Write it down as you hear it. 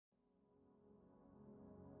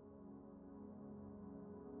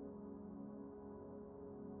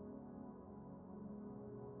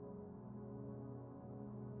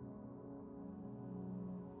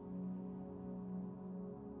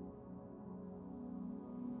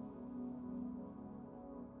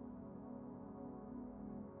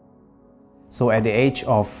So at the age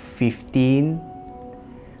of 15,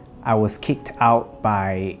 I was kicked out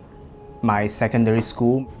by my secondary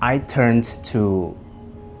school. I turned to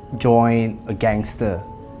join a gangster.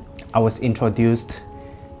 I was introduced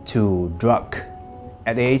to drug.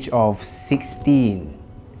 At the age of 16,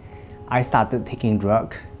 I started taking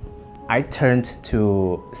drug. I turned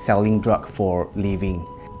to selling drug for living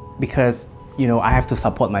because, I have to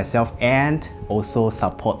support myself and also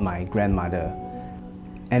support my grandmother.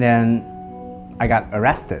 And then I got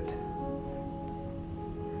arrested.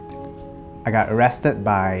 I got arrested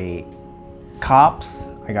by cops.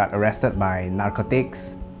 I got arrested by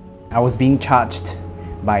narcotics. I was being charged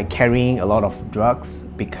by carrying a lot of drugs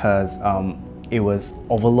because it was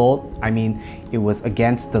overload. It was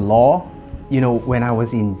against the law. When I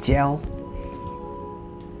was in jail,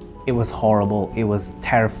 it was horrible. It was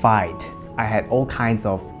terrified. I had all kinds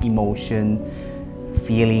of emotion,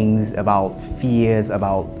 feelings about fears,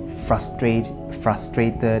 about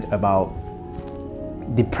frustrated, about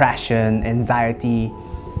depression, anxiety.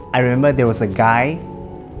 I remember there was a guy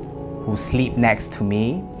who slept next to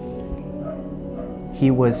me. He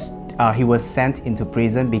was sent into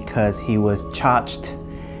prison because he was charged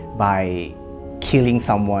by killing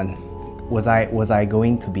someone. Was I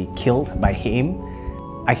going to be killed by him?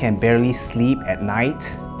 I can barely sleep at night.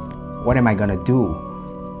 What am I gonna do?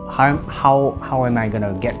 How am I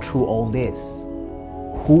gonna get through all this?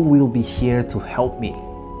 Who will be here to help me?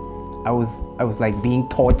 I was like being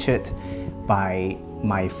tortured by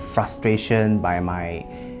my frustration, by my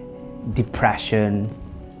depression,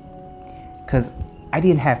 because I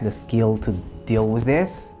didn't have the skill to deal with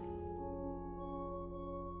this.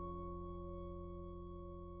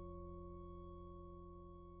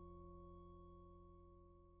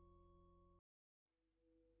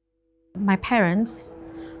 My parents,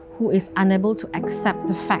 who is unable to accept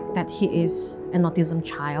the fact that he is an autism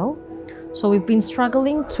child. So we've been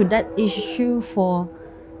struggling to that issue for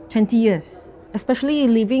 20 years. Especially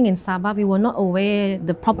living in Sabah, we were not aware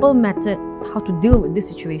the proper method how to deal with this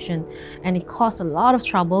situation, and it caused a lot of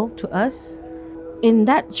trouble to us. In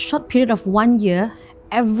that short period of 1 year,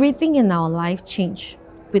 everything in our life changed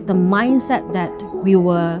with the mindset that we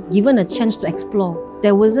were given a chance to explore.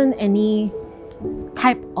 There wasn't any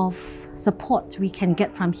type of support we can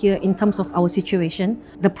get from here in terms of our situation.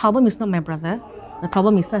 The problem is not my brother, the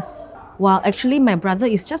problem is us. While actually my brother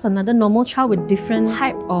is just another normal child with different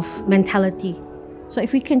type of mentality. So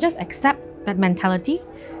if we can just accept that mentality,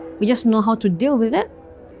 we just know how to deal with it,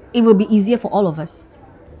 it will be easier for all of us.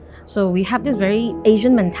 So we have this very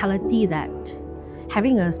Asian mentality that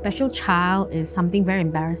having a special child is something very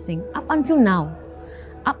embarrassing. Up until now,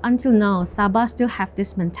 Sabah still have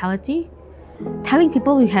this mentality. Telling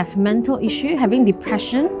people you have mental issue, having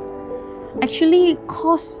depression, actually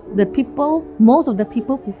cause the people, most of the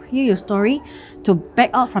people who hear your story to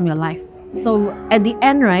back out from your life. So at the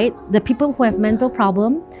end, right, the people who have mental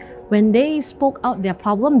problem, when they spoke out their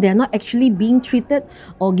problem, they're not actually being treated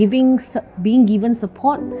or being given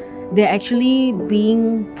support. They're actually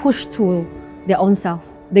being pushed to their own self.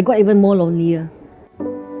 They got even more lonelier.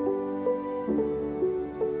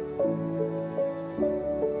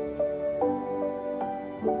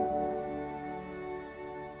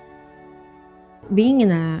 Being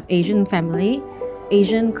in an Asian family,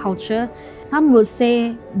 Asian culture, some would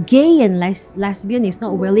say gay and lesbian is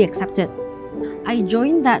not really accepted. I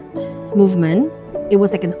joined that movement. It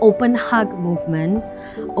was like an open hug movement,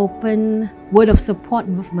 open word of support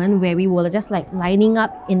movement where we were just like lining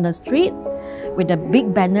up in the street with a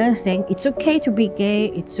big banner saying it's okay to be gay,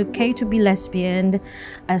 it's okay to be lesbian,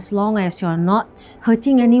 as long as you're not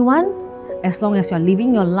hurting anyone, as long as you're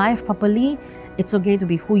living your life properly, it's okay to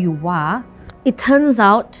be who you are. It turns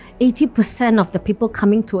out 80% of the people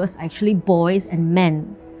coming to us are actually boys and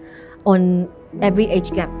men on every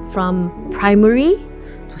age gap, from primary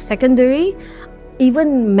to secondary,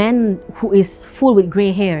 even men who is full with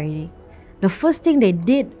grey hair already. The first thing they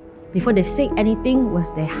did before they say anything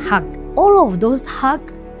was they hug. All of those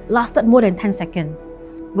hugs lasted more than 10 seconds.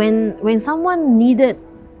 When someone needed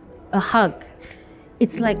a hug,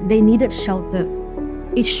 it's like they needed shelter.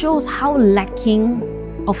 It shows how lacking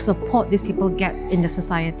of support these people get in the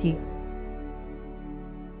society.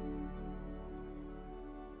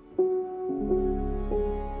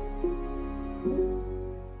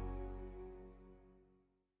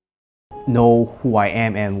 Know who I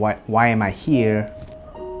am and why am I here,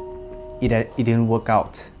 it didn't work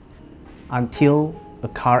out until a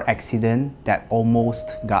car accident that almost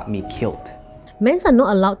got me killed. Men are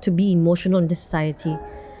not allowed to be emotional in this society.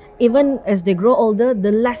 Even as they grow older,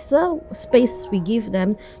 the lesser space we give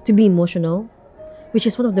them to be emotional, which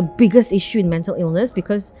is one of the biggest issues in mental illness,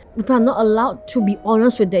 because people are not allowed to be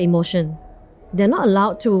honest with their emotion. They're not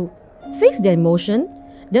allowed to face their emotion.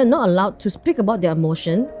 They're not allowed to speak about their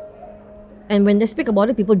emotion. And when they speak about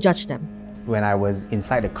it, people judge them. When I was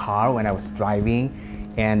inside the car, when I was driving,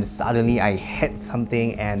 and suddenly I hit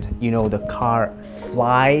something and the car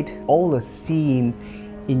flied, all the scene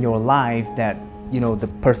in your life that the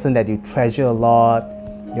person that you treasure a lot,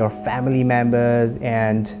 your family members,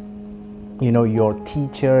 and your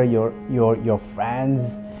teacher, your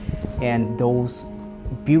friends, and those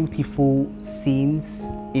beautiful scenes,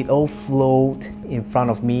 it all flowed in front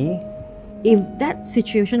of me. If that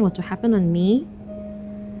situation were to happen on me,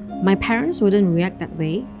 my parents wouldn't react that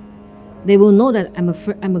way. They will know that I'm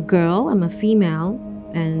a girl, I'm a female,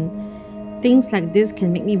 and things like this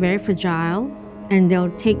can make me very fragile, and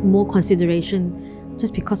they'll take more consideration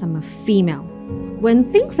just because I'm a female. When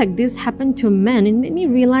things like this happen to men, it made me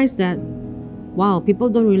realize that, wow, people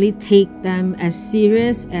don't really take them as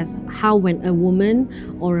serious as how when a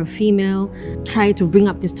woman or a female try to bring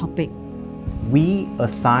up this topic. We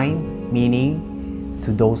assign meaning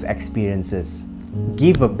to those experiences.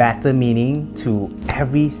 Give a better meaning to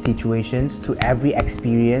every situation, to every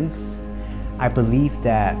experience. I believe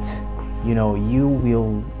that you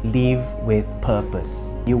will live with purpose.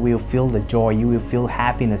 You will feel the joy, you will feel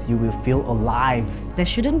happiness, you will feel alive. There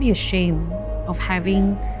shouldn't be a shame of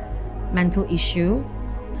having mental issue.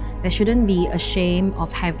 There shouldn't be a shame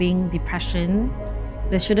of having depression.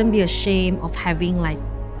 There shouldn't be a shame of having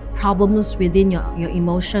problems within your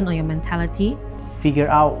emotion or your mentality. Figure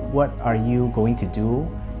out what are you going to do,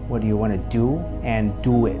 what do you want to do, and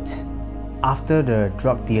do it. After the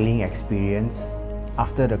drug dealing experience,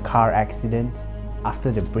 after the car accident,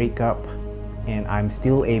 after the breakup, and I'm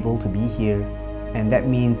still able to be here, and that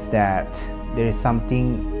means that there is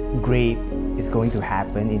something great is going to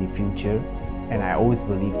happen in the future, and I always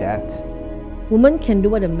believe that. Women can do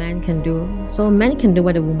what a man can do, so a man can do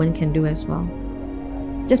what a woman can do as well.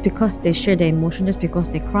 Just because they share their emotion, just because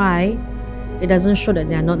they cry, it doesn't show that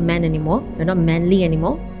they are not men anymore, they're not manly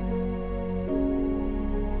anymore.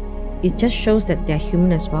 It just shows that they're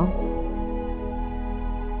human as well.